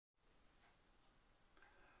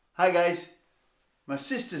Hi guys, my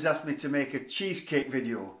sister's asked me to make a cheesecake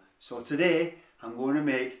video, so today I'm going to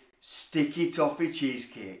make sticky toffee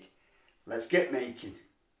cheesecake. Let's get making.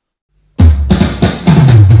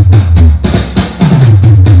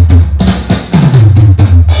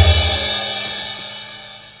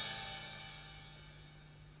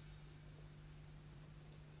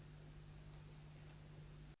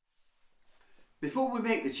 Before we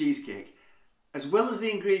make the cheesecake, as well as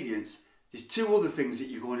the ingredients, there's two other things that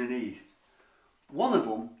you're going to need. One of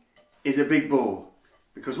them is a big bowl,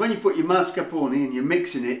 because when you put your mascarpone and you're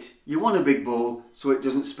mixing it, you want a big bowl so it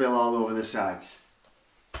doesn't spill all over the sides.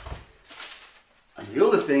 And the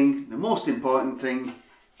other thing, the most important thing,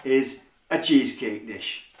 is a cheesecake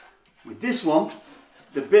dish. With this one,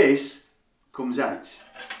 the base comes out.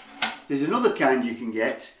 There's another kind you can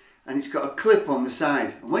get, and it's got a clip on the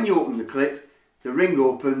side, and when you open the clip, the ring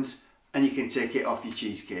opens and you can take it off your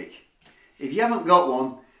cheesecake. If you haven't got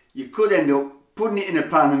one, you could end up putting it in a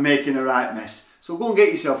pan and making a right mess. So go and get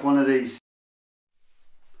yourself one of these.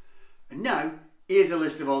 And now, here's a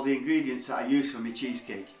list of all the ingredients that I use for my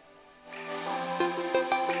cheesecake.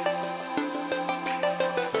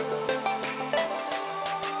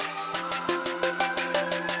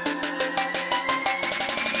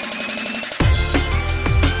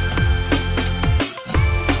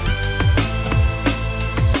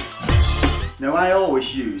 Now I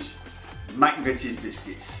always use McVitie's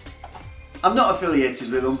biscuits. I'm not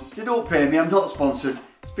affiliated with them, they don't pay me, I'm not sponsored.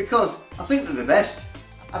 It's because I think they're the best.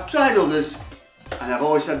 I've tried others and I've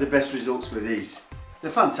always had the best results with these. They're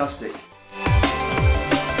fantastic.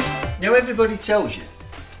 Now everybody tells you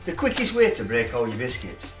the quickest way to break all your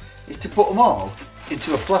biscuits is to put them all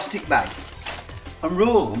into a plastic bag and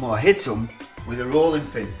roll them or hit them with a rolling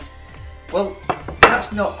pin. Well,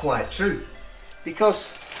 that's not quite true,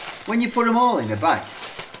 because when you put them all in a bag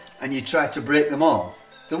and you try to break them all,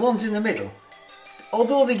 the ones in the middle,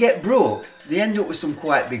 although they get broke, they end up with some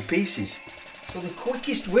quite big pieces. So the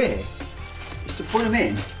quickest way is to put them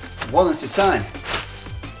in one at a time.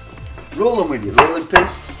 Roll them with your rolling pin.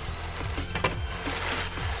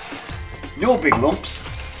 No big lumps.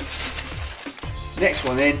 Next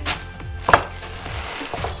one in.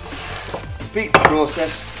 Repeat the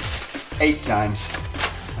process 8 times.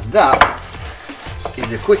 And that is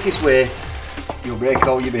the quickest way you'll break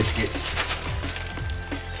all your biscuits.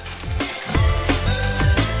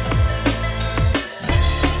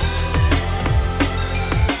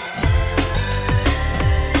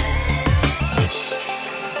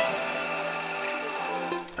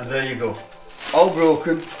 And there you go, all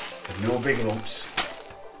broken and no big lumps.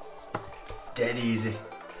 Dead easy.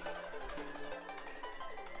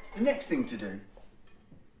 The next thing to do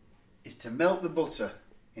is to melt the butter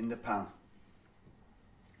in the pan.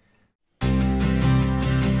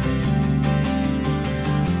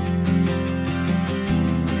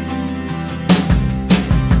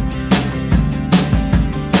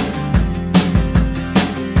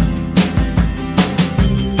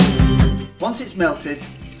 Once it's melted,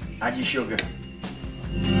 add your sugar.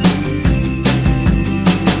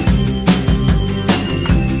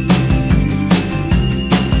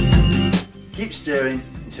 Keep stirring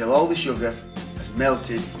until all the sugar has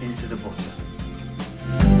melted into the butter.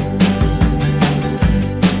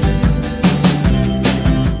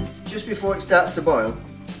 Just before it starts to boil,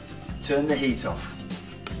 turn the heat off.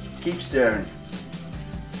 Keep stirring.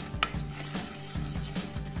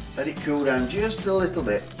 Let it cool down just a little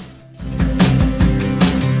bit.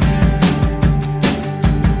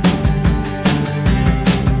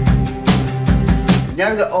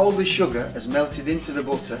 Now that all the sugar has melted into the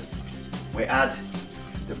butter, we add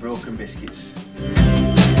the broken biscuits.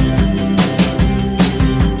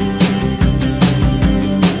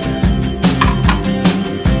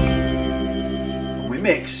 And we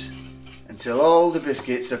mix until all the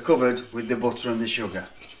biscuits are covered with the butter and the sugar.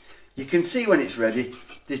 You can see when it's ready,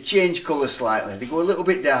 they change colour slightly, they go a little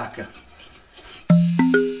bit darker.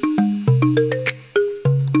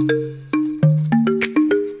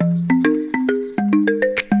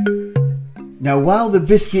 Now while the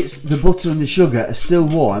biscuits, the butter and the sugar are still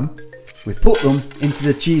warm, we put them into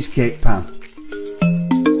the cheesecake pan.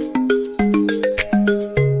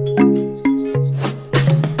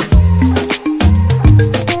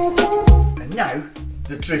 And now,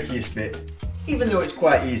 the trickiest bit, even though it's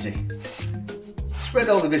quite easy. Spread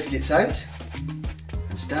all the biscuits out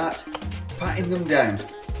and start patting them down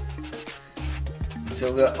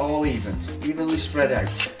until they're all evenly spread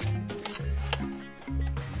out.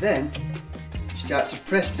 Then start to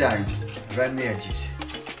press down around the edges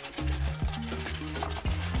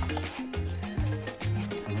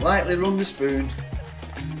and lightly run the spoon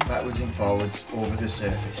backwards and forwards over the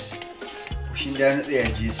surface, pushing down at the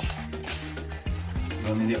edges,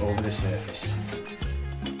 running it over the surface.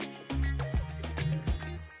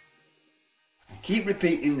 Keep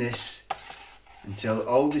repeating this until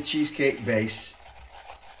all the cheesecake base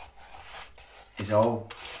is all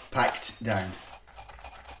packed down.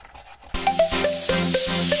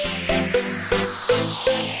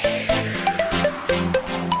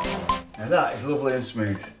 Now that is lovely and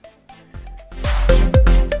smooth.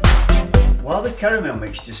 While the caramel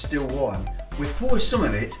mixture is still warm, we pour some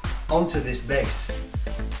of it onto this base.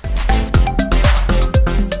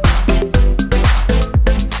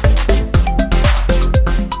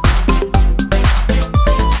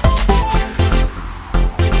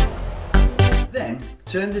 Then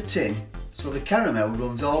turn the tin so the caramel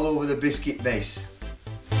runs all over the biscuit base.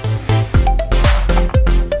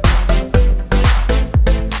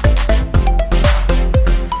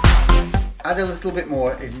 Add a little bit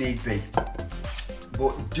more if need be,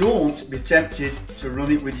 but don't be tempted to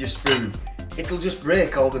run it with your spoon. It'll just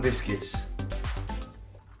break all the biscuits.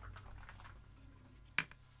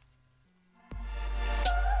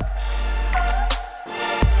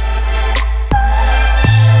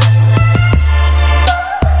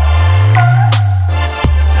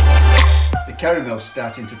 The caramel's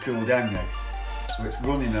starting to cool down now, so it's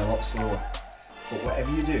running a lot slower. But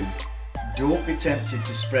whatever you do, don't be tempted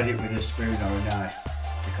to spread it with a spoon or a knife,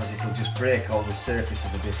 because it'll just break all the surface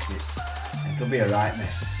of the biscuits and it'll be a right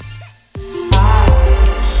mess.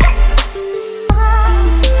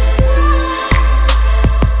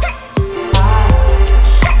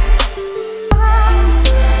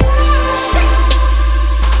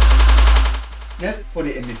 Now put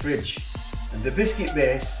it in the fridge and the biscuit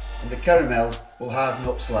base and the caramel will harden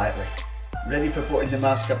up slightly, ready for putting the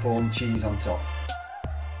mascarpone cheese on top.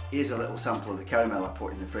 Here's a little sample of the caramel I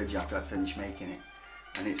put in the fridge after I'd finished making it,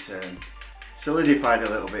 and it's solidified a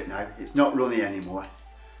little bit now. It's not runny anymore.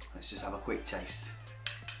 Let's just have a quick taste.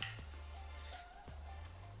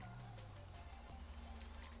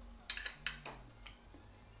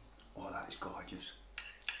 Oh, that is gorgeous.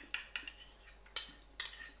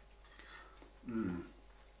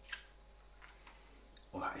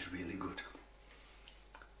 Oh, that is really good.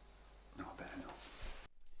 No, I better not.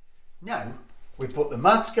 Now we put the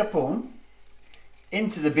mascarpone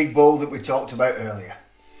into the big bowl that we talked about earlier.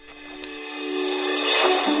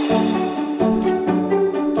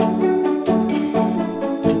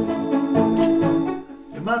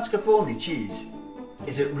 The mascarpone cheese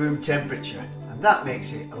is at room temperature, and that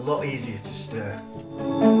makes it a lot easier to stir.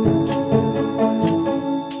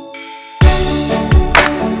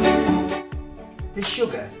 This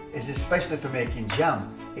sugar is especially for making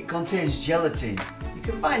jam. It contains gelatin. You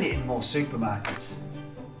can find it in most supermarkets.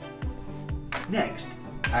 Next,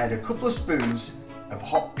 I add a couple of spoons of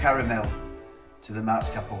hot caramel to the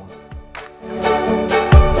mascarpone.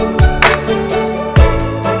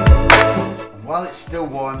 And while it's still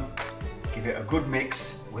warm, give it a good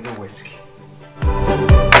mix with a whisk.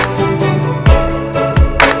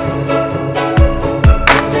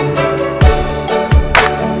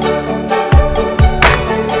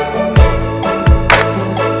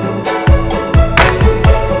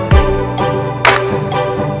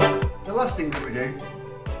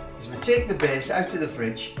 Take the base out of the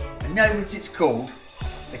fridge, and now that it's cold,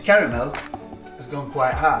 the caramel has gone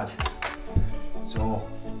quite hard. So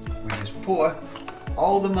we just pour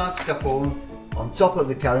all the mascarpone on top of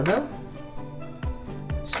the caramel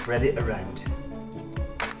and spread it around.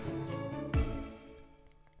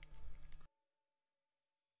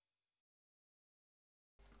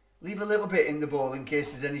 Leave a little bit in the bowl in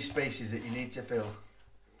case there's any spaces that you need to fill.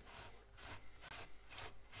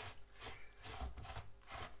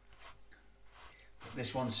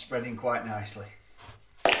 This one's spreading quite nicely.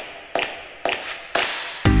 I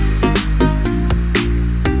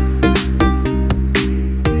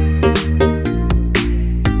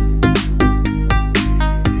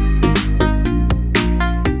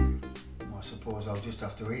suppose I'll just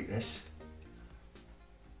have to eat this.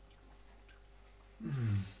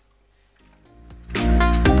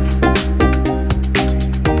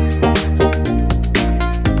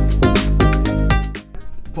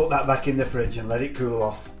 Put that back in the fridge and let it cool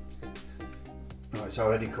off. Oh, it's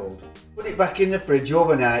already cold. Put it back in the fridge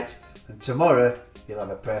overnight, and tomorrow you'll have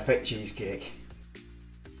a perfect cheesecake.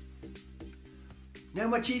 Now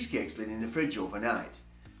my cheesecake's been in the fridge overnight.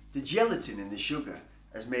 The gelatin in the sugar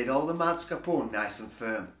has made all the mascarpone nice and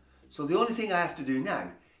firm. So the only thing I have to do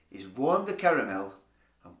now is warm the caramel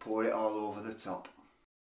and pour it all over the top.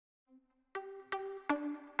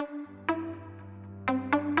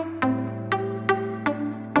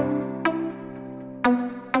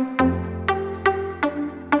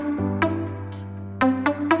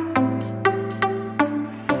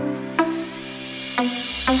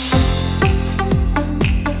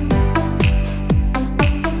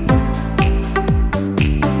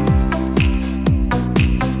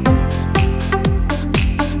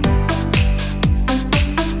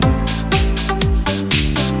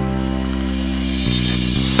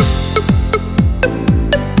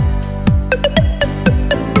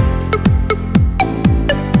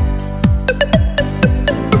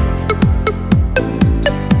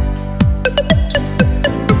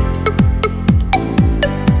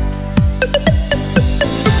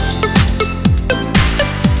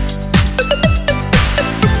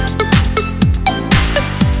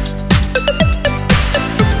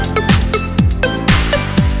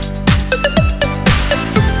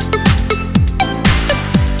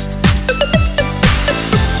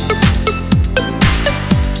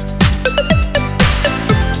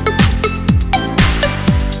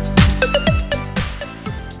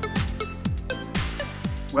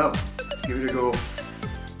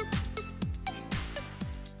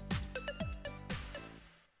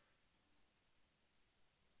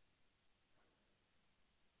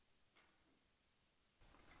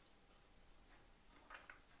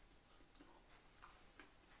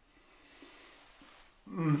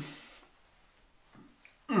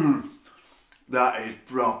 That is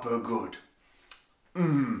proper good.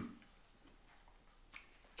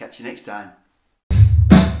 Catch you next time.